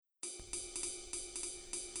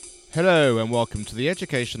Hello and welcome to the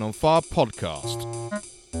Education on Fire podcast.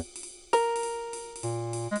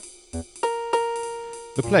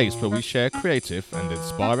 The place where we share creative and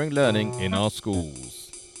inspiring learning in our schools.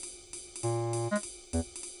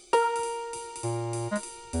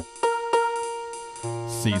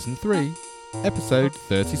 Season 3, Episode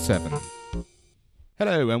 37.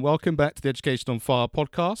 Hello and welcome back to the Education on Fire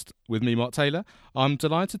podcast with me, Mark Taylor. I'm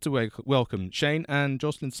delighted to welcome Shane and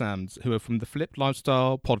Jocelyn Sams, who are from the Flip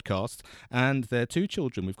Lifestyle podcast, and their two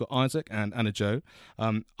children. We've got Isaac and Anna Jo.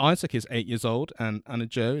 Isaac is 8 years old and Anna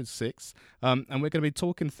Jo is 6. And we're going to be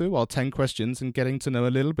talking through our 10 questions and getting to know a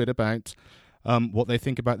little bit about what they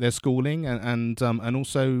think about their schooling and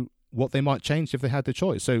also what they might change if they had the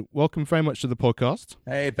choice. So welcome very much to the podcast.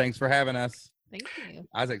 Hey, thanks for having us. Thank you.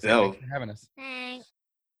 Isaac, thanks for having us. Thanks.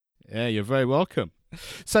 Yeah, you're very welcome.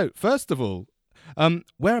 So, first of all,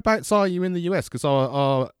 whereabouts are you in the US? Because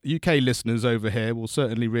our UK listeners over here will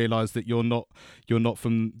certainly realise that you're not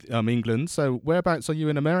from England. So, whereabouts are you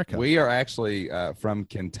in America? We are actually from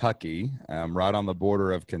Kentucky, right on the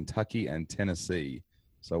border of Kentucky and Tennessee.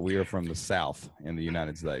 So, we are from the South in the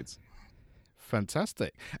United States.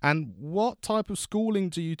 Fantastic. And what type of schooling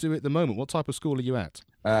do you do at the moment? What type of school are you at?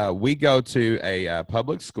 We go to a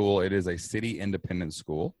public school. It is a city independent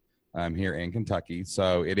school here in Kentucky.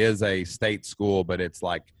 So it is a state school, but it's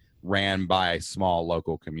like ran by a small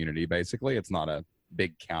local community, basically. It's not a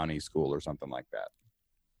big county school or something like that.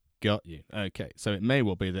 Got you. Okay. So it may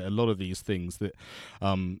well be that a lot of these things that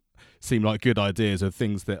seem like good ideas are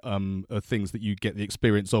things that you get the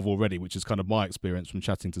experience of already, which is kind of my experience from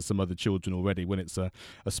chatting to some other children already. When it's a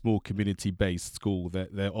small community-based school,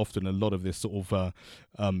 they're often a lot of this sort of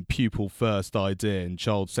pupil-first idea and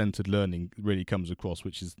child-centered learning really comes across,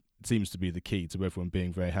 which seems to be the key to everyone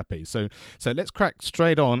being very happy. So let's crack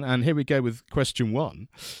straight on, and here we go with question 1.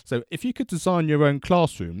 So if you could design your own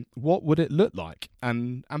classroom, what would it look like?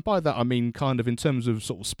 And by that I mean kind of in terms of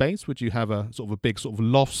sort of space. Would you have a sort of a big sort of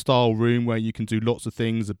loft style room where you can do lots of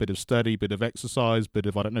things, a bit of study, bit of exercise, bit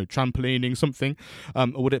of, I don't know, trampolining, something?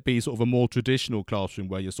 Or would it be sort of a more traditional classroom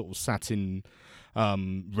where you're sort of sat in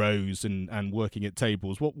rows and working at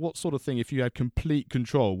tables? What sort of thing, if you had complete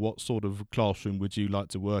control, what sort of classroom would you like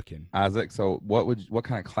to work in? Isaac, so what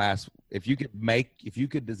kind of class, if you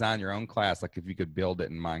could design your own class, like if you could build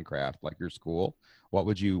it in Minecraft, like your school, what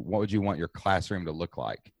would you want your classroom to look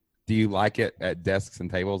like? Do you like it at desks and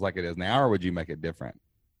tables like it is now, or would you make it different?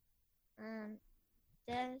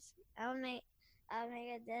 Desk. I'll make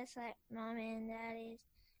a desk like mommy and daddy's,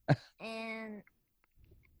 and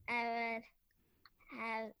I would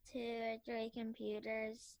have 2 or 3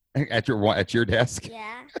 computers at your desk.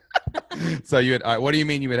 Yeah. So you would. What do you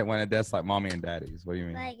mean you would want a desk like mommy and daddy's? What do you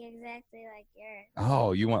mean? Like exactly like yours.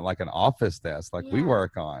 Oh, you want like an office desk like we Yeah.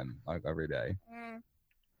 work on like every day. Yeah.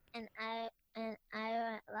 And I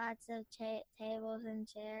want lots of tables and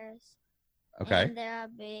chairs. Okay. And there'll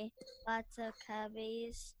be lots of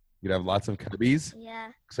cubbies. You'd have lots of cubbies. Yeah.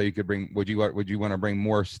 So you could bring. Would you want to bring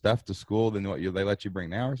more stuff to school than what they let you bring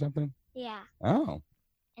now or something? Yeah. Oh.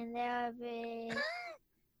 And there'll be.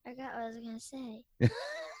 I forgot what I was gonna say.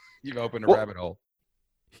 You've opened a rabbit hole.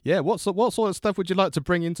 Yeah, what sort of stuff would you like to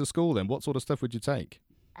bring into school then? What sort of stuff would you take?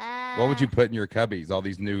 What would you put in your cubbies? All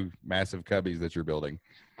these new massive cubbies that you're building.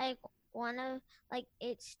 Like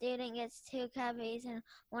each student gets 2 cubbies, and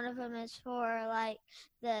one of them is for like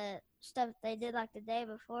the stuff they did like the day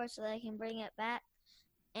before, so they can bring it back,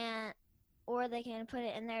 or they can put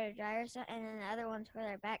it in there to dry or something, and then the other one's for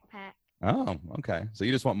their backpack. Oh, okay. So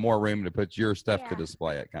you just want more room to put your stuff to Yeah.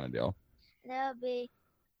 display it, kind of deal. There'll be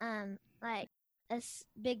like a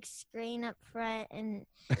big screen up front, and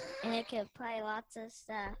it could play lots of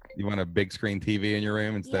stuff. You want a big screen TV in your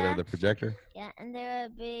room instead Yeah. of the projector? Yeah, and there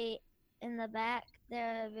will be in the back.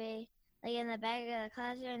 There will be like in the back of the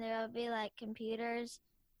classroom. There will be like computers,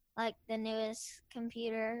 like the newest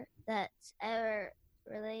computer that's ever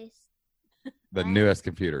released. The newest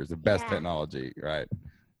computers, the best Yeah. technology, right?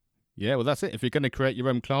 Yeah, well, that's it. If you're going to create your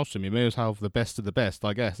own classroom, you may as well have the best of the best,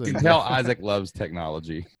 I guess. You can tell Isaac loves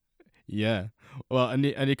technology. Yeah. Well, and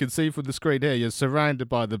you can see from the screen here, you're surrounded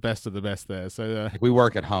by the best of the best there. So We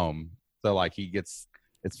work at home, so like it's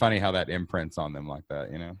funny how that imprints on them like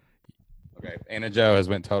that, you know. Okay, Anna Jo has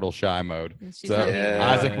went total shy mode, She's so not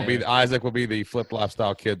even- Isaac will be the Flip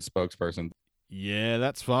Lifestyle Kids spokesperson. yeah,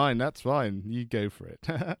 that's fine. That's fine. You go for it.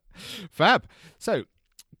 Fab. So,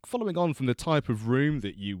 following on from the type of room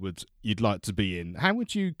that you'd like to be in, how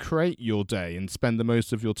would you create your day and spend the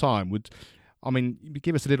most of your time? I mean, you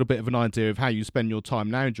give us a little bit of an idea of how you spend your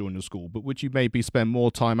time now during the school, but would you maybe spend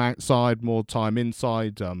more time outside, more time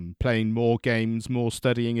inside, playing more games, more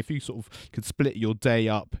studying? If you sort of could split your day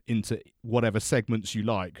up into whatever segments you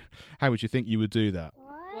like, how would you think you would do that?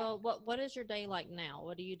 What? Well, what is your day like now?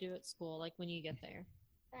 What do you do at school, like when you get there?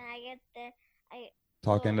 When I get there,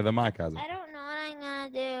 Talk well, into the mic, Isaac. I don't know what I'm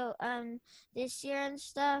gonna do this year and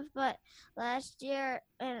stuff, but last year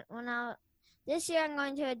and this year I'm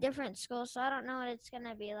going to a different school, so I don't know what it's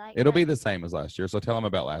gonna be like. It'll be the same as last year. So tell them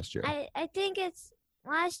about last year. I think it's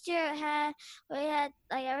last year we had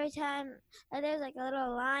like every time there's like a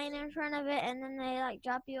little line in front of it, and then they like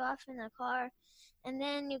drop you off in the car, and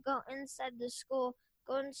then you go inside the school,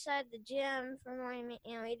 go inside the gym for morning.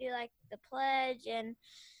 We do like the pledge and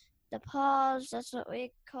the pause. That's what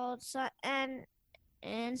we called. So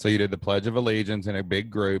you did the Pledge of Allegiance in a big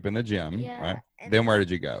group in the gym, Yeah, right? and Then where did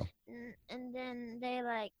you go? and then they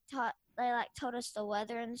told us the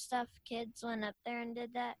weather and stuff. Kids went up there and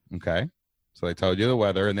did that. Okay. So they told you the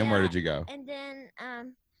weather, and then where Yeah, did you go? And then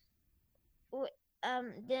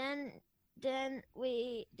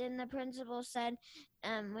then the principal said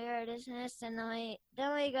we were dismissed, and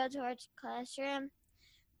then we go to our classroom,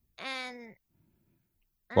 and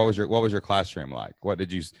What was your classroom like? What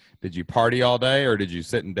did you party all day, or did you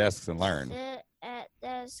sit in desks and learn? sit at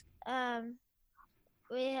desk.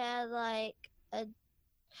 We had like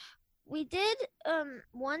we did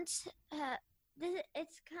once.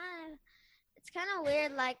 It's kind of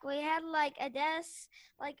weird. Like we had like a desk,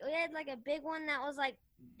 like we had like a big one that was like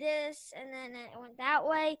this, and then it went that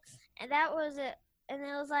way, and that was it. And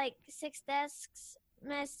it was like 6 desks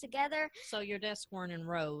meshed together. So your desks weren't in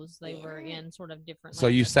rows; they were in sort of different. So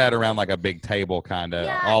you sat around like a big table, kind of.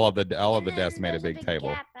 Yeah. All of the And desks then made a there's big table.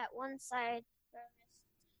 Gap at one side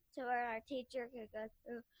to where our teacher could go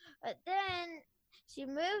through. But then she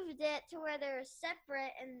moved it to where they were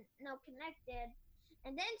separate and no connected.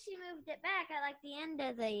 And then she moved it back at like the end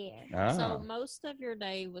of the year. So Ah. most of your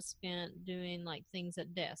day was spent doing like things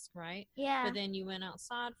at desk, right? Yeah. But then you went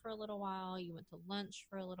outside for a little while. You went to lunch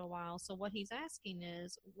for a little while. So what he's asking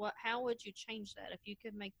is, how would you change that? If you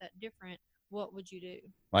could make that different, what would you do?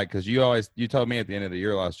 Like, because you told me at the end of the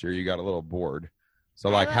year last year you got a little bored. So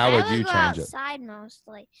like, how would you go change it? outside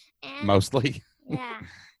mostly. And Mostly. yeah,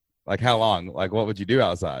 Like how long? Like what would you do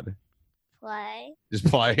outside? play. Just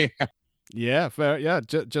play. Yeah, fair. Yeah,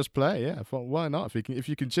 just play. Yeah, why not? If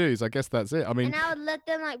you can choose, I guess that's it. I mean, And I would let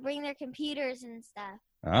them like bring their computers and stuff.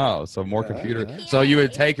 Oh, so more Yeah. computer. Yeah. So you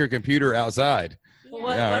would take your computer outside. Well, Yeah.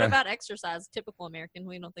 what, Yeah, what right. about exercise? Typical American.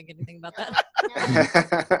 We don't think anything about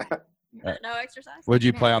that. No. No exercise? Would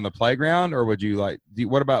you No. play on the playground, or would you like?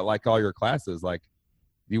 What about like all your classes? Like,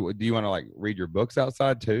 do you want to like read your books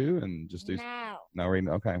outside too, and just do No. reading?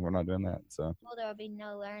 Okay, we're not doing that. So Well, there will be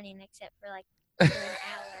no learning except for like an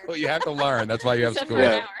hour. well, you have to learn. That's why you have Except school. for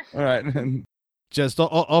an Yeah. hour. All right. just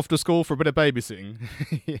after school for a bit of babysitting.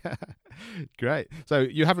 Yeah, great. So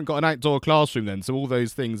you haven't got an outdoor classroom then, so all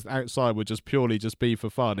those things outside would just purely just be for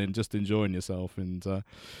fun and just enjoying yourself, and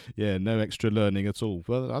yeah, no extra learning at all.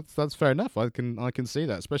 Well, that's fair enough. I can see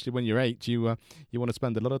that, especially when you're 8, you want to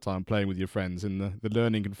spend a lot of time playing with your friends, and the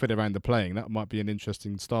learning can fit around the playing. That might be an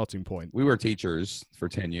interesting starting point. We were teachers for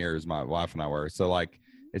 10 years. My wife and I were. So like,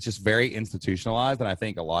 it's just very institutionalized, and I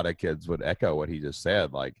think a lot of kids would echo what he just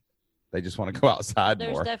said. Like, they just want to go outside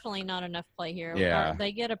There's more. definitely not enough play here. Yeah.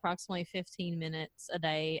 They get approximately 15 minutes a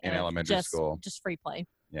day In of elementary just, school. Just free play.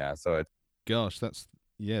 Yeah. So it's Gosh,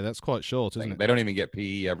 that's quite short, isn't it? they don't even get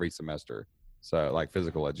PE every semester. So like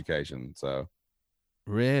physical education. So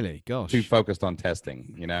Really? Gosh. too focused on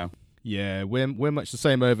testing, you know? Yeah, we're much the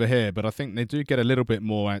same over here, but I think they do get a little bit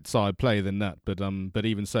more outside play than that. But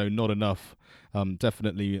even so, not enough.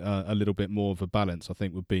 Definitely a little bit more of a balance. I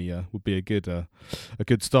think would be a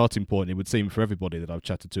good starting point. It would seem for everybody that I've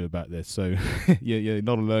chatted to about this. So you're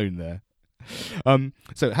not alone there.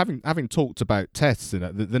 So having talked about tests,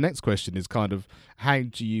 and the next question is kind of, how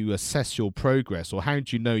do you assess your progress, or how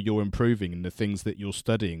do you know you're improving in the things that you're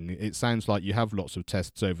studying? It sounds like you have lots of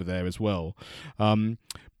tests over there as well.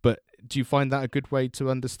 But do you find that a good way to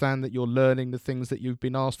understand that you're learning the things that you've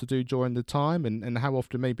been asked to do during the time? And how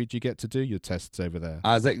often maybe do you get to do your tests over there?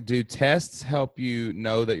 Isaac, do tests help you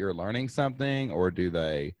know that you're learning something, or do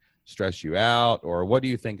they stress you out? Or what do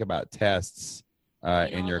you think about tests in all your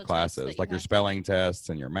the tests that classes, you like your have to- spelling tests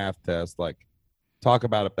and your math tests? Like, talk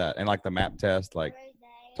about that, and like the map test. Like, Every day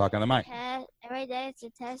talk on the mic. Every day it's a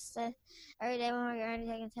test. Every day when we're going to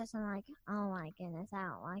take a test, I'm like, oh my goodness, I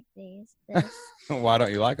don't like this Why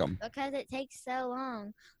don't you like them? because it takes so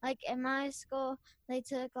long. Like in my school, they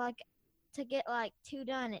took like to get like 2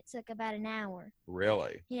 done. It took about an hour.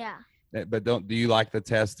 Really? Yeah. But do you like the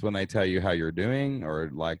tests when they tell you how you're doing, or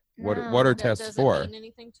like what No. are That tests doesn't for? mean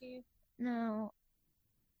anything to you? No.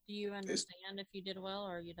 Do you understand if you did well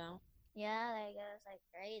or you don't? Yeah, they give us like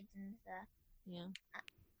grades and stuff. Yeah.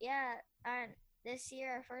 Yeah, this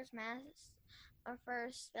year our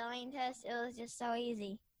first spelling test, it was just so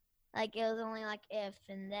easy. Like it was only like if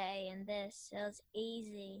and they and this. It was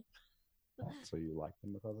easy. So you like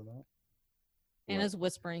them because of that? Anna's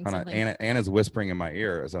whispering Hold on, something. Anna's whispering in my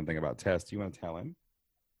ear something about tests. You want to tell him?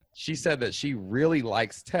 She said that she really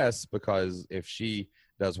likes tests because if she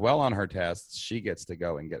does well on her tests, she gets to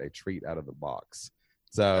go and get a treat out of the box.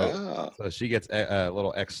 So she gets a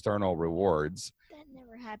little external rewards. That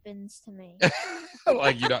never happens to me.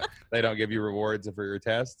 Like they don't give you rewards for your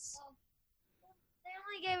tests. They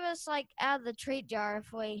only gave us like out of the treat jar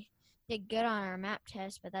if we did good on our map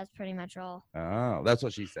test, but that's pretty much all. Oh, that's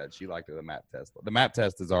what she said. She liked the map test. The map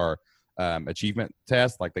test is our achievement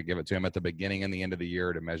test. Like they give it to them at the beginning and the end of the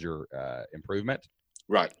year to measure improvement.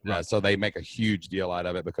 Right. So they make a huge deal out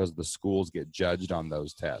of it because the schools get judged on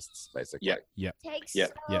those tests, basically. Yeah. Takes Yeah.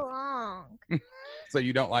 so long. So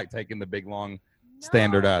you don't like taking the big, long, No,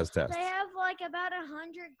 standardized tests. They have like about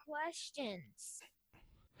 100 questions.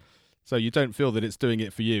 So you don't feel that it's doing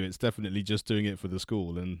it for you. It's definitely just doing it for the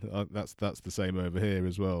school, and that's the same over here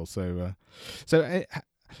as well. So,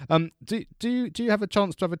 do you have a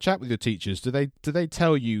chance to have a chat with your teachers? Do they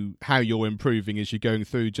tell you how you're improving as you're going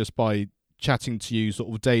through just by chatting to you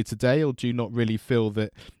sort of day to day, or do you not really feel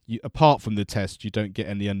that apart from the test you don't get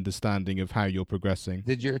any understanding of how you're progressing?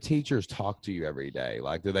 Did your teachers talk to you every day?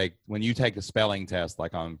 Like, when you take a spelling test,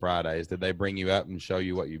 like on Fridays, did they bring you up and show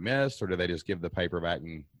you what you missed, or do they just give the paper back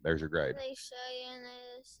and there's your grade? They show you and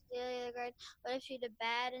they just give you the grade. But if you did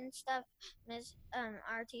bad and stuff,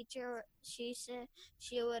 our teacher, she said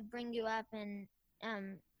she would bring you up and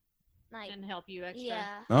And help you extra.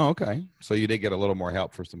 yeah. Oh, okay. So you did get a little more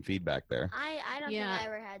help for some feedback there. I don't Yeah. think I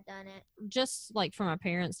ever had done it. Just like from a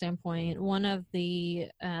parent standpoint, one of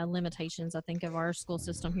the limitations I think of our school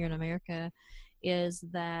system here in America is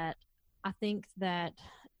that I think that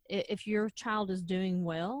if your child is doing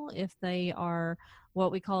well, if they are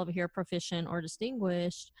what we call over here proficient or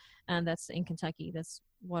distinguished, and that's in Kentucky, that's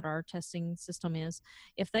what our testing system is.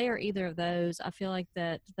 If they are either of those, I feel like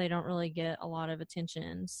that they don't really get a lot of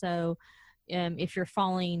attention. So if you're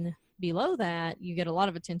falling below that, you get a lot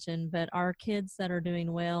of attention, but our kids that are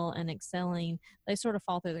doing well and excelling, they sort of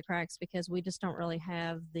fall through the cracks because we just don't really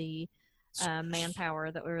have the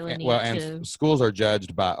manpower that we really need and schools are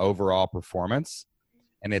judged by overall performance,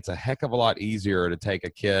 and it's a heck of a lot easier to take a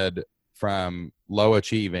kid from low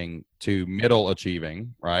achieving to middle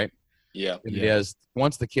achieving, right? Yeah. It is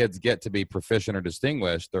once the kids get to be proficient or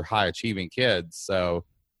distinguished, they're high achieving kids. So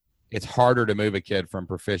it's harder to move a kid from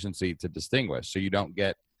proficiency to distinguished. So you don't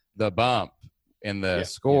get the bump in the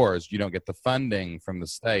scores. You don't get the funding from the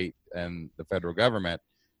state and the federal government.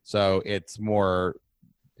 So it's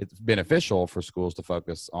beneficial for schools to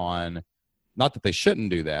focus on, not that they shouldn't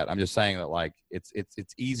do that. I'm just saying that like it's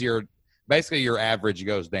easier. Basically your average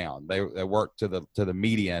goes down. They work to the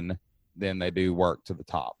median than they do work to the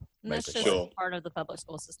top. And that's just Sure. part of the public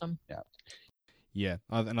school system. Yeah,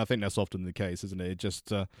 and I think that's often the case, isn't it? It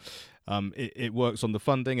just it works on the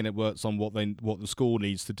funding and it works on what the school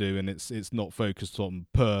needs to do, and it's not focused on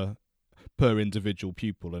per individual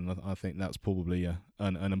pupil, and I think that's probably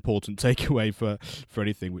an important takeaway for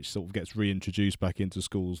anything which sort of gets reintroduced back into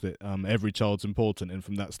schools, that every child's important, and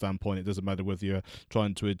from that standpoint it doesn't matter whether you're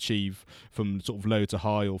trying to achieve from sort of low to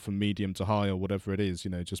high or from medium to high or whatever it is,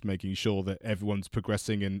 just making sure that everyone's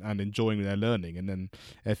progressing and enjoying their learning, and then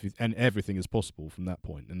everything is possible from that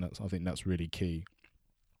point, and I think that's really key.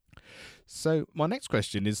 So my next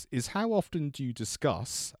question is how often do you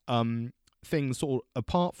discuss things sort of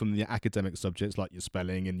apart from the academic subjects like your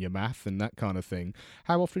spelling and your math and that kind of thing?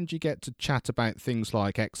 How often do you get to chat about things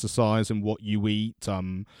like exercise and what you eat?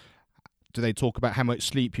 Do they talk about how much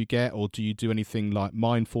sleep you get, or do you do anything like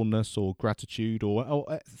mindfulness or gratitude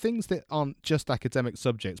or things that aren't just academic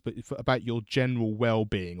subjects but about your general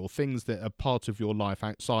well-being, or things that are part of your life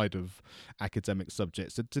outside of academic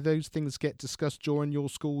subjects? Do those things get discussed during your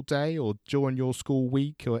school day or during your school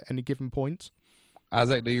week or at any given point?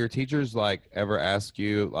 Isaac, do your teachers like ever ask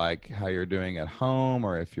you like how you're doing at home,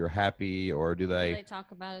 or if you're happy, or do Do they? they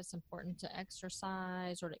talk about it's important to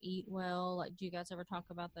exercise or to eat well? Like, do you guys ever talk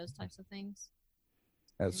about those types of things?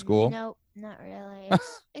 At school? Nope, not really.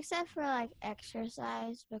 Except for like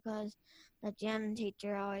exercise, because the gym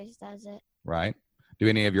teacher always does it. Right. Do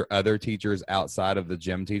any of your other teachers outside of the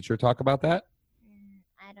gym teacher talk about that?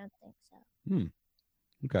 I don't think so.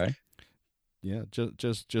 Okay. Yeah,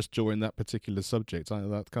 just during that particular subject.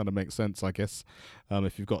 That kind of makes sense, I guess.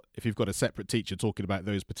 If you've got a separate teacher talking about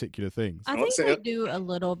those particular things. I think they do a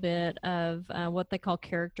little bit of what they call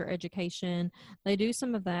character education. They do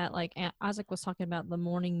some of that, like Isaac was talking about the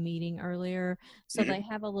morning meeting earlier. So they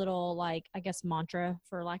have a little, like, I guess, mantra,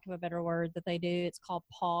 for lack of a better word, that they do. It's called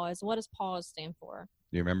pause. What does pause stand for?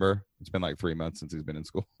 Do you remember? It's been like 3 months since he's been in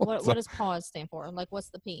school. What does pause stand for? Like, what's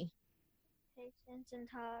the P? Patience and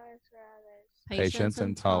tolerance for others. Patience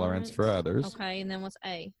and tolerance for others. Okay, and then what's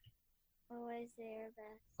A? Always do your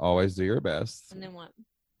best. Always do your best. And then what?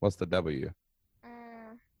 What's the W?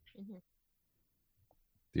 Mm-hmm. Do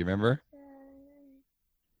you remember?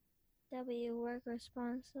 W, work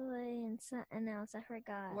responsibly, and something else I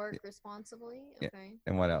forgot. Work responsibly. Okay.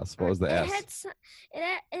 And what else? What was the S?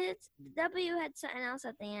 It's W had something else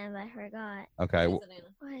at the end, but I forgot. Okay. What is it,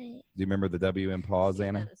 Anna? Wait. Do you remember the W in pause, Yeah,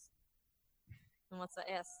 Anna? that is. And what's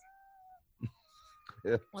the S?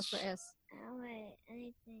 What's the S? Oh, wait,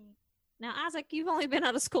 anything. Now, Isaac, you've only been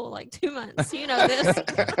out of school like 2 months. You know this.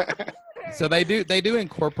 So they do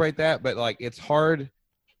incorporate that, but like it's hard,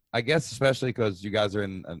 I guess, especially because you guys are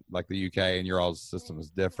in like the UK and your all's system is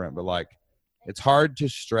different. But like, it's hard to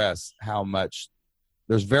stress how much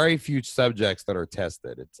there's very few subjects that are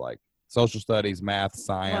tested. It's like social studies, math,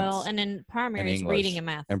 science. Well, and in primary, it's English. reading and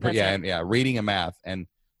math. And That's it. reading and math. And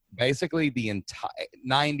basically the entire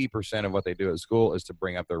 90% of what they do at school is to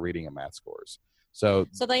bring up their reading and math scores. So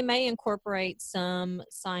they may incorporate some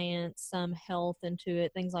science, some health into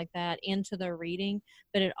it, things like that, into their reading,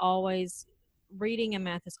 but reading and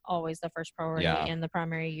math is always the first priority in the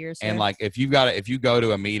primary years. And like if you go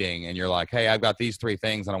to a meeting and you're like, hey, I've got these 3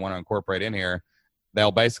 things and I want to incorporate in here,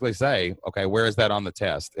 they'll basically say, okay, where is that on the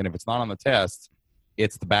test? And if it's not on the test,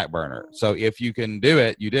 it's the back burner. So if you can do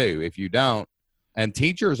it, you do. If you don't, and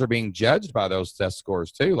teachers are being judged by those test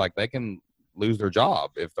scores too. Like they can lose their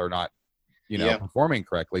job if they're not, performing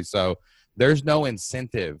correctly. So there's no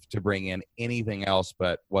incentive to bring in anything else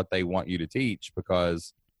but what they want you to teach,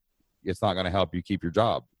 because it's not going to help you keep your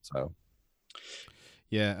job. So,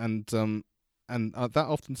 yeah, and that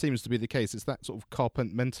often seems to be the case. It's that sort of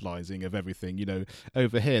compartmentalizing of everything.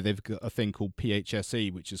 Over here they've got a thing called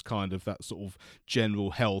PHSE, which is kind of that sort of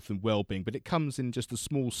general health and well-being, but it comes in just a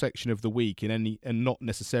small section of the week and not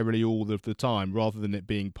necessarily all of the time, rather than it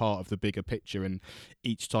being part of the bigger picture. And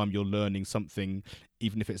each time you're learning something,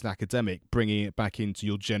 even if it's an academic, bringing it back into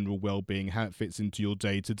your general well-being, how it fits into your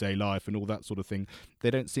day-to-day life and all that sort of thing. They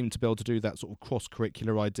don't seem to be able to do that sort of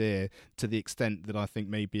cross-curricular idea to the extent that I think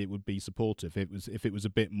maybe it would be supportive if it was a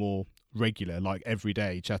bit more regular, like every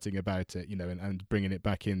day chatting about it, and bringing it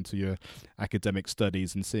back into your academic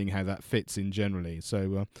studies and seeing how that fits in generally.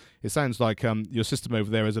 So it sounds like your system over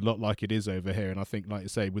there is a lot like it is over here, and I think, like you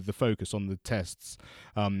say, with the focus on the tests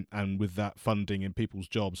and with that funding in people's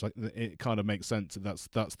jobs, like it kind of makes sense that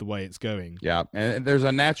that's the way it's going. Yeah, and there's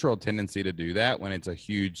a natural tendency to do that when it's a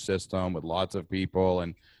huge system with lots of people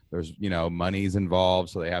and there's money's involved,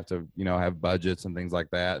 so they have to have budgets and things like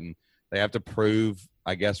that, and they have to prove,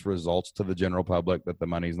 I guess, results to the general public that the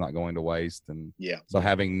money's not going to waste. And so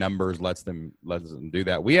having numbers lets them do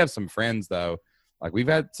that. We have some friends though, like we've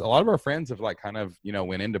had a lot of our friends have like kind of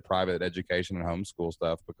went into private education and homeschool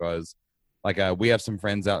stuff, because like we have some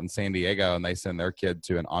friends out in San Diego and they send their kid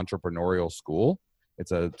to an entrepreneurial school.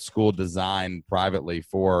 It's a school designed privately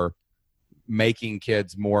for making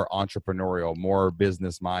kids more entrepreneurial, more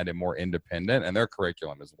business minded, more independent, and their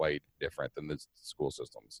curriculum is way different than the school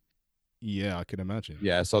systems. Yeah, I can imagine.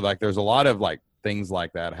 Yeah, so like there's a lot of like things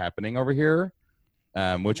like that happening over here,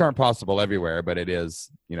 which aren't possible everywhere, but it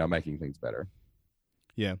is, making things better.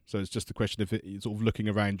 Yeah, so it's just a question of it, sort of looking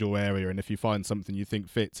around your area, and if you find something you think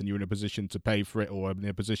fits and you're in a position to pay for it or in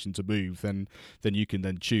a position to move, then you can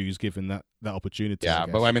then choose given that opportunity. Yeah,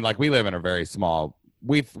 but I mean, like we live in a very small.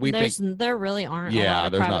 We think there really aren't. Yeah, a lot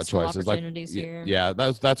of there's private not school choices. Like opportunities here. Yeah,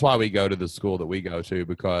 that's why we go to the school that we go to,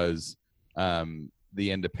 because the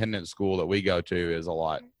independent school that we go to is a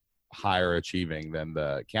lot higher achieving than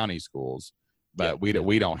the county schools. But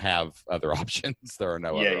we don't have other options. There are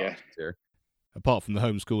no other options here. Apart from the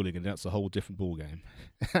homeschooling, and that's a whole different ballgame.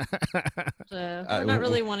 So we're not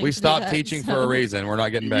really wanting. We to stopped do that, teaching so. for a reason. We're not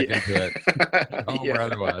getting back into it, or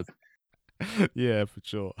otherwise. Yeah, for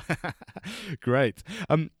sure. Great.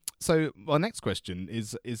 So our next question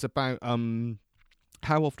is about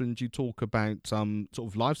how often do you talk about sort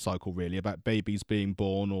of life cycle, really, about babies being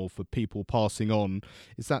born or for people passing on?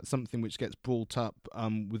 Is that something which gets brought up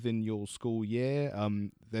within your school year?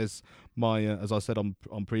 There's my as I said on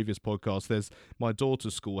previous podcasts, there's my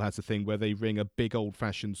daughter's school has a thing where they ring a big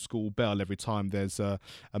old-fashioned school bell every time there's a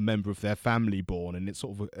member of their family born, and it's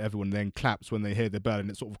sort of everyone then claps when they hear the bell, and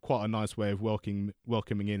it's sort of quite a nice way of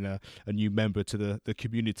welcoming in a new member to the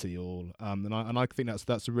community. And I think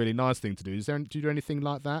that's a really nice thing to do. Do you do anything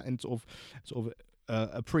like that and sort of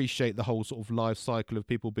appreciate the whole sort of life cycle of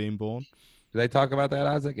people being born? Do they talk about that,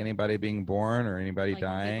 Isaac? Anybody being born or anybody Like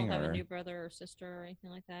dying? People have or a new brother or sister or anything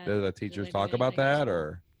like that. do the Do teachers they talk bring about anything that? up?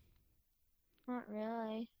 Or Not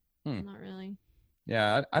really. Not really.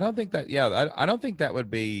 yeah, I don't think that. Yeah, I don't think that would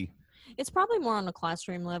be. It's probably more on a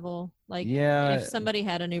classroom level. Like, Yeah. if somebody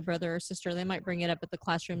had a new brother or sister, they might bring it up at the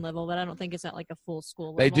classroom level, but I don't think it's at like a full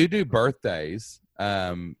school level. They do birthdays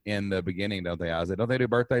in the beginning, don't they, Isaac? Don't they do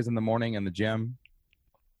birthdays in the morning in the gym?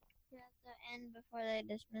 Yeah, at the end before they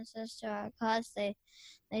dismiss us to our class, the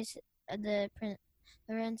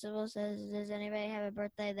principal says, "Does anybody have a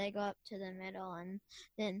birthday?" They go up to the middle, and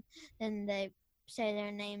then they say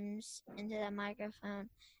their names into the microphone,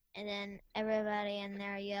 and then everybody in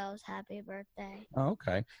there yells "Happy birthday." Oh,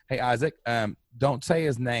 okay. Hey, Isaac, don't say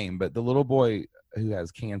his name, but the little boy who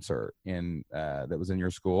has cancer that was in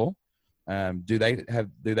your school, did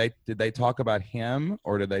they talk about him,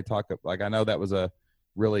 or did they talk, like, I know that was a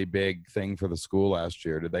really big thing for the school last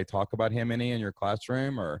year. Did they talk about him any in your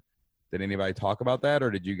classroom, or did anybody talk about that,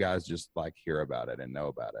 or did you guys just like hear about it and know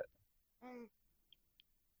about it?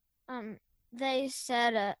 They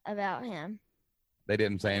said about him. They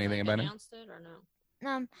didn't say anything about him? Announced it or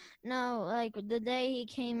no? No, like the day he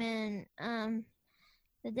came in, the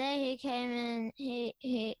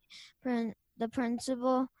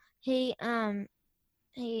principal, he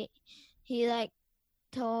like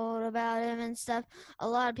told about him and stuff. A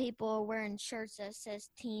lot of people are wearing shirts that says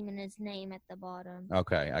team and his name at the bottom.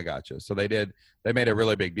 Okay, I got you. So they made a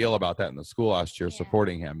really big deal about that in the school last year, Yeah.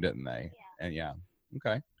 supporting him, didn't they? Yeah. And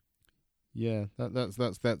okay. Yeah,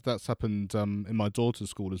 that's happened in my daughter's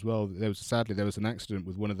school as well. Sadly there was an accident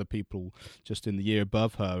with one of the people just in the year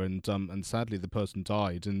above her, and sadly the person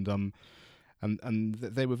died, and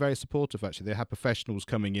they were very supportive. Actually, they had professionals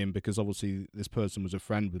coming in because obviously this person was a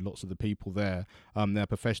friend with lots of the people there. There are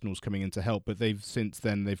professionals coming in to help, but they've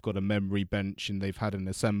got a memory bench, and they've had an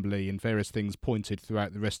assembly and various things pointed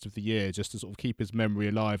throughout the rest of the year just to sort of keep his memory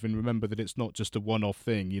alive and remember that it's not just a one-off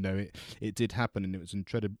thing. You know, it did happen, and it was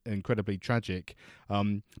incredibly tragic.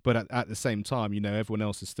 But at the same time, you know, everyone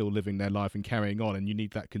else is still living their life and carrying on, and you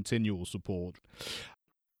need that continual support.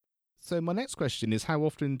 So my next question is, how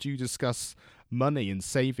often do you discuss money and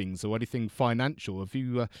savings or anything financial? Have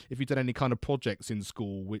you done any kind of projects in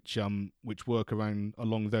school which work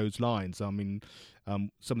along those lines? I mean,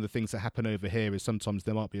 some of the things that happen over here is sometimes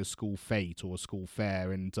there might be a school fete or a school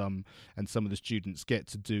fair, and some of the students get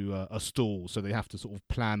to do a stall, so they have to sort of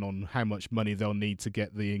plan on how much money they'll need to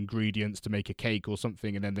get the ingredients to make a cake or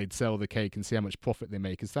something, and then they'd sell the cake and see how much profit they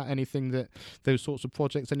make. Is that those sorts of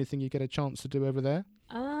projects, anything you get a chance to do over there?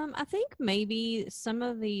 I think maybe some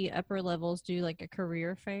of the upper levels do like a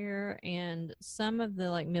career fair, and some of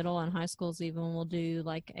the like middle and high schools even will do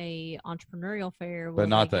like a entrepreneurial fair. But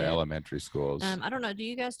not the elementary schools. I don't know. Do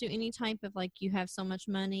you guys do any type of like, you have so much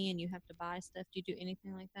money and you have to buy stuff? Do you do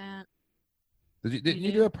anything like that? Didn't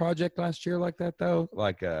you do a project last year like that though?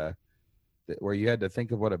 Like where you had to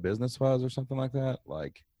think of what a business was or something like that?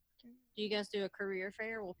 Like, do you guys do a career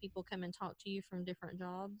fair? Will people come and talk to you from different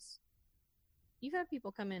jobs? You've had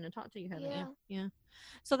people come in and talk to you, haven't you? Yeah.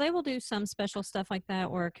 So they will do some special stuff like that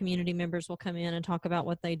where community members will come in and talk about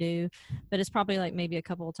what they do, but it's probably like maybe a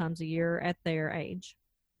couple of times a year at their age.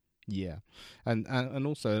 Yeah. And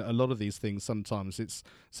also a lot of these things, sometimes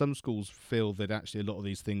some schools feel that actually a lot of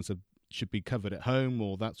these things should be covered at home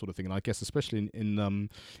or that sort of thing. And I guess especially in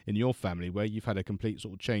your family, where you've had a complete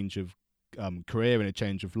sort of change of career and a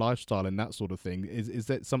change of lifestyle and that sort of thing, is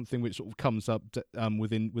that something which sort of comes up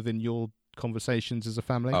within your conversations as a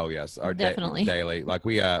family? Oh yes, definitely daily. Like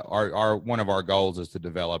we our one of our goals is to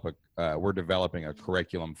develop we're developing a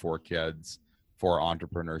curriculum for kids for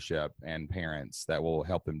entrepreneurship and parents that will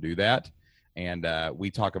help them do that. And we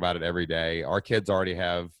talk about it every day. Our kids already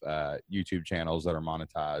have YouTube channels that are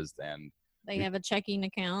monetized, and they have a checking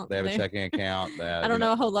account. They have a checking account. I don't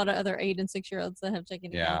know a whole lot of other 8 and 6-year-olds that have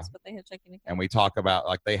checking accounts, but they have checking accounts. And we talk about,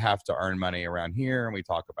 like, they have to earn money around here, and we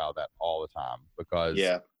talk about that all the time because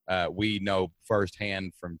we know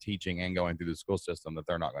firsthand from teaching and going through the school system that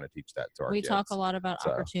they're not going to teach that to our kids. We talk a lot about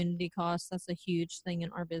opportunity costs. That's a huge thing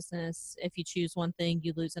in our business. If you choose one thing,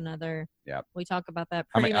 you lose another. Yeah. We talk about that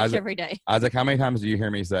pretty much every day. Isaac, how many times do you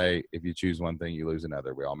hear me say, if you choose one thing, you lose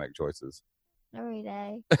another? We all make choices. Every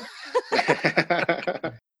day.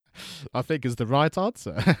 I think is the right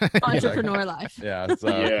answer. Entrepreneur life. Yeah.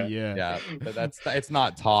 So Yeah. but it's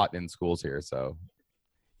not taught in schools here. So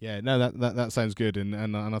Yeah, no, that sounds good,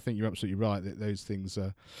 and I think you're absolutely right that those things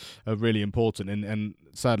are really important, and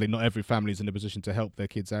sadly not every family is in a position to help their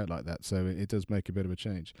kids out like that, so it does make a bit of a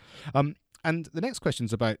change. And the next question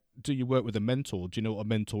is about, do you work with a mentor? Do you know what a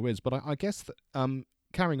mentor is? But I guess that,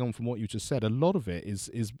 carrying on from what you just said, a lot of it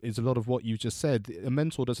is a lot of what you just said. A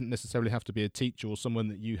mentor doesn't necessarily have to be a teacher or someone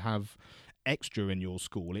that you have extra in your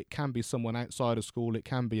school. It can be someone outside of school. It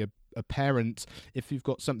can be a parent if you've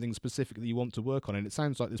got something specific that you want to work on. And it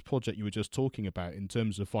sounds like this project you were just talking about in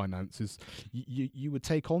terms of finances, you would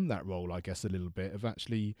take on that role, I guess, a little bit of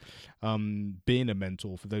actually being a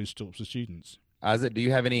mentor for those sorts of students. Isaac, do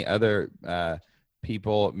you have any other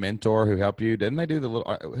people mentor who help you? Didn't they do the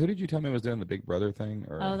little? Who did you tell me was doing the Big Brother thing?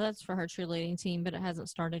 Or? Oh, that's for her cheerleading team, but it hasn't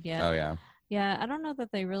started yet. Oh yeah. Yeah, I don't know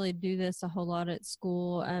that they really do this a whole lot at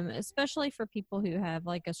school, especially for people who have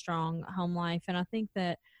like a strong home life. And I think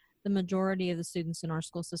that the majority of the students in our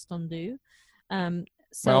school system do. So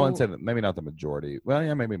well, I wouldn't say that, maybe not the majority. Well,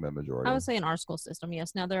 yeah, maybe the majority. I would say in our school system,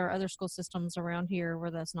 yes. Now there are other school systems around here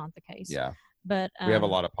where that's not the case. Yeah, but we have a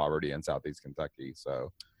lot of poverty in Southeast Kentucky,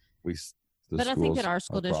 so But I think that our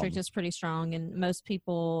school district is pretty strong, and most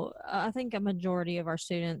people, I think a majority of our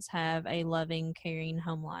students have a loving, caring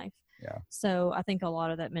home life. Yeah. So I think a lot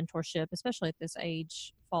of that mentorship, especially at this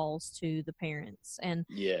age, falls to the parents. And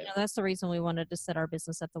that's the reason we wanted to set our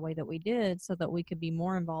business up the way that we did, so that we could be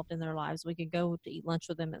more involved in their lives. We could go to eat lunch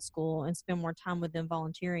with them at school and spend more time with them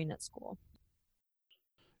volunteering at school.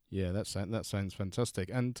 Yeah, that sounds fantastic.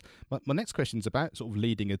 And my next question is about sort of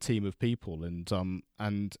leading a team of people, and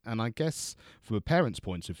I guess from a parent's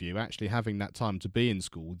point of view, actually having that time to be in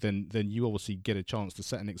school, then you obviously get a chance to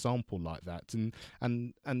set an example like that.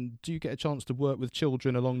 And do you get a chance to work with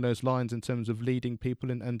children along those lines in terms of leading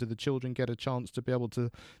people, and do the children get a chance to be able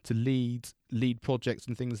to lead projects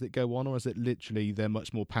and things that go on, or is it literally they're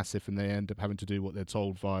much more passive and they end up having to do what they're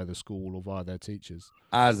told via the school or via their teachers?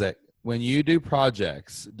 Isaac, when you do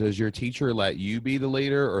projects, does your teacher let you be the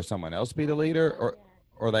leader or someone else be the leader,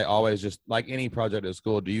 or they always just, like any project at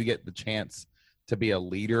school, do you get the chance to be a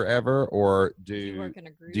leader ever, or do you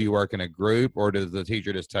work in a group, or does the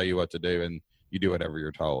teacher just tell you what to do and you do whatever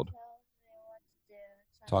you're told?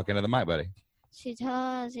 Talking to the mic, buddy. She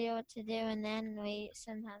tells you what to do, and then we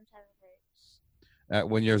sometimes have groups.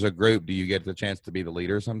 When there's a group, do you get the chance to be the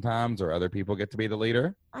leader sometimes, or other people get to be the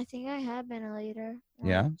leader? I think I have been a leader once.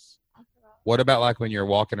 Yeah. What about like when you're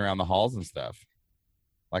walking around the halls and stuff?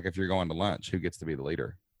 Like if you're going to lunch, who gets to be the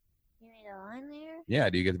leader? You mean the line leader? Yeah,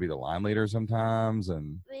 do you get to be the line leader sometimes?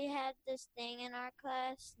 And we had this thing in our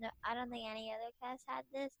class. No, I don't think any other class had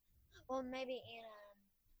this. Well, maybe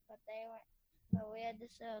in but we had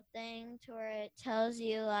this little thing to where it tells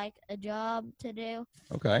you like a job to do.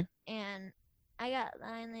 Okay. And I got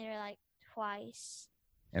line leader like twice.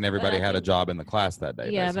 And everybody had a job in the class that day.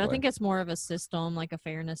 Yeah, basically. but I think it's more of a system, like a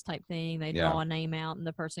fairness type thing. They draw a name out, and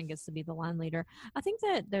the person gets to be the line leader. I think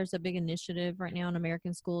that there's a big initiative right now in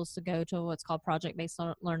American schools to go to what's called project-based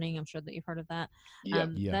learning. I'm sure that you've heard of that.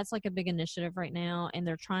 That's like a big initiative right now, and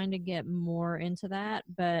they're trying to get more into that,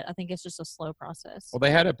 but I think it's just a slow process. Well,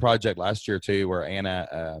 they had a project last year, too, where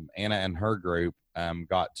Anna and her group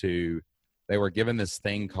they were given this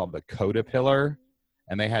thing called the Codapillar.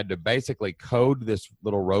 And they had to basically code this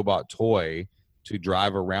little robot toy to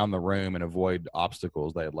drive around the room and avoid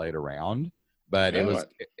obstacles they had laid around. But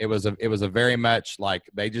it was a very much like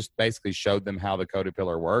they just basically showed them how the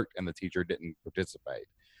Codapillar worked, and the teacher didn't participate.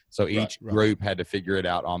 So each group had to figure it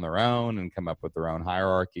out on their own and come up with their own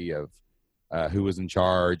hierarchy of who was in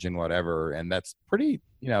charge and whatever. And that's pretty,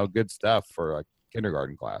 good stuff for a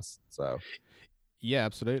kindergarten class. So. Yeah,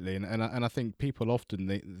 absolutely, and I think people often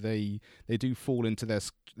they do fall into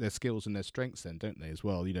their skills and their strengths then, don't they, as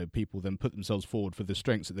well? People then put themselves forward for the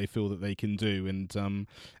strengths that they feel that they can do, and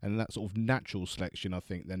that sort of natural selection, I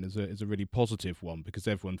think, then is a really positive one, because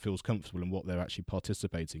everyone feels comfortable in what they're actually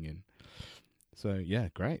participating in. So yeah,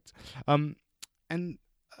 great.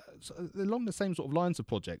 So along the same sort of lines of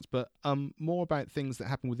projects, but more about things that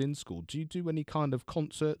happen within school. Do you do any kind of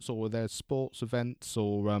concerts, or are there sports events,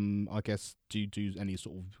 or I guess do you do any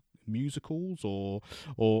sort of musicals or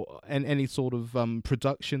any sort of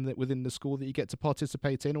production that within the school that you get to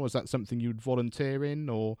participate in, or is that something you'd volunteer in,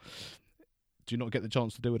 or do you not get the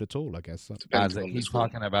chance to do it at all? I guess he's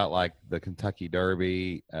talking about like the Kentucky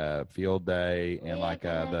Derby, field day, and like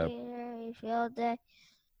the field day.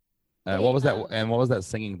 What was that? And what was that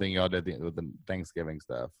singing thing y'all did with the Thanksgiving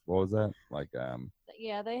stuff? What was that like?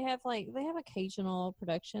 Yeah, they have occasional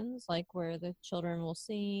productions, like where the children will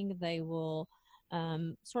sing. They will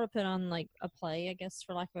sort of put on like a play, I guess,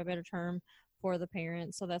 for lack of a better term, for the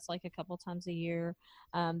parents. So that's like a couple times a year.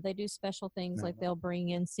 They do special things like they'll bring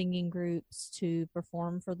in singing groups to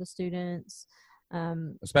perform for the students.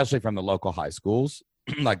 Especially from the local high schools.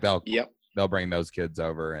 Like they'll Yep. bring those kids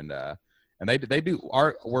over, and they do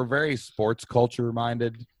we're very sports culture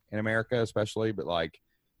minded in America, especially, but like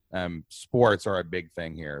sports are a big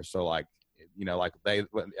thing here. So like, you know, like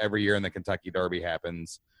every year in the Kentucky Derby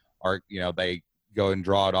happens, they go and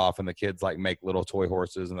draw it off, and the kids like make little toy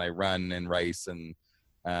horses and they run and race. And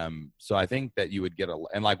so I think that you would get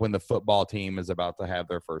and like when the football team is about to have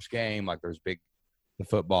their first game, like the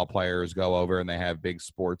football players go over and they have big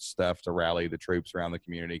sports stuff to rally the troops around the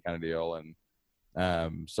community kind of deal.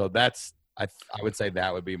 And so that's, I would say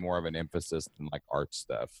that would be more of an emphasis than like art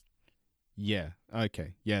stuff. Yeah.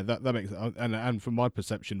 Okay. Yeah. That makes and from my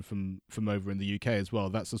perception from over in the UK as well,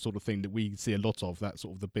 that's the sort of thing that we see a lot of. That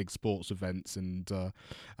sort of the big sports events and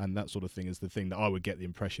that sort of thing is the thing that I would get the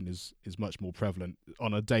impression is much more prevalent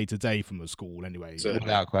on a day to day from a school anyway.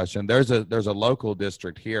 Without question, there's a local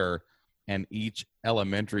district here, and each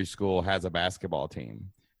elementary school has a basketball team.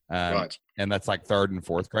 Right. And that's like 3rd and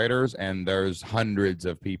 4th graders, and there's hundreds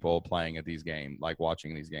of people playing at these games, like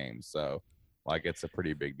watching these games. So like it's a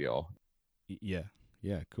pretty big deal. Yeah,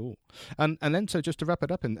 cool. And then so just to wrap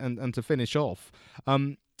it up and to finish off,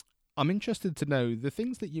 I'm interested to know the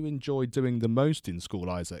things that you enjoy doing the most in school,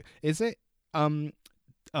 Isaac. Is it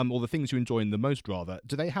or the things you enjoy in the most rather,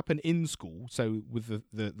 do they happen in school? So with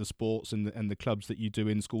the sports and the clubs that you do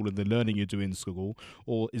in school and the learning you do in school,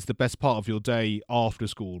 or is the best part of your day after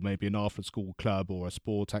school, maybe an after school club or a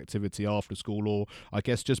sport activity after school, or I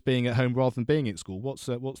guess just being at home rather than being at school? What's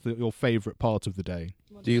your favorite part of the day?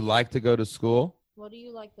 Do you like to go to school? What do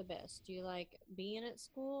you like the best? Do you like being at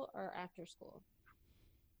school or after school?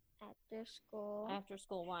 After school. After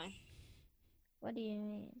school, why? What do you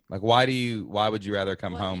mean? Like why would you rather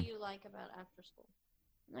come home? What do you like about after school?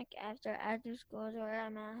 Like after school is where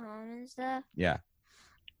I'm at home and stuff. Yeah.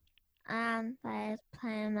 By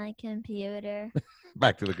playing my computer.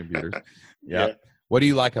 Back to the computers. Yeah. Yeah. What do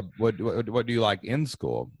you like? What do you like in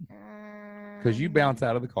school? Because you bounce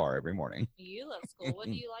out of the car every morning. You love school. What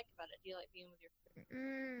do you like about it? Do you like being with your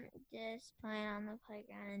just playing on the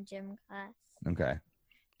playground in gym class. Okay.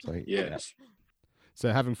 So Yes.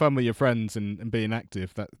 So having fun with your friends and being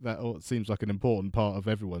active, that all seems like an important part of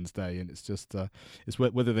everyone's day, and it's just it's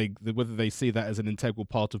whether they see that as an integral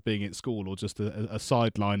part of being at school or just a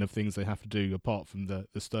sideline of things they have to do apart from the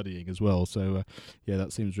studying as well. So yeah,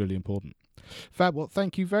 that seems really important. Fab, well,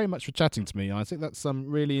 thank you very much for chatting to me, Isaac. That's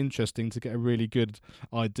really interesting to get a really good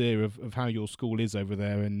idea of how your school is over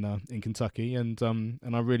there in Kentucky, and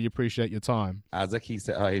I really appreciate your time. Isaac, he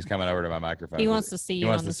said he's coming over to my microphone. He wants to see you. He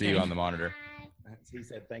wants on to the see you screen. on the monitor. He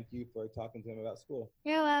said thank you for talking to him about school.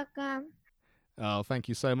 You're welcome. Oh, thank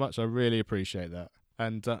you so much. I really appreciate that.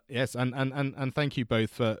 And yes, and thank you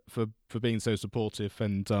both for being so supportive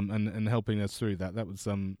and helping us through that. That was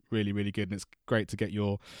really, really good, and it's great to get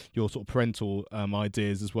your sort of parental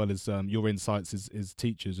ideas as well as your insights as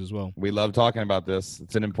teachers as well. We love talking about this.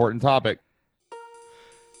 It's an important topic.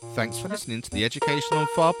 Thanks for listening to the Education on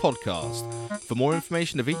Fire podcast. For more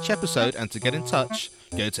information of each episode and to get in touch,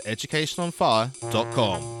 go to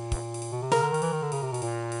educationonfire.com.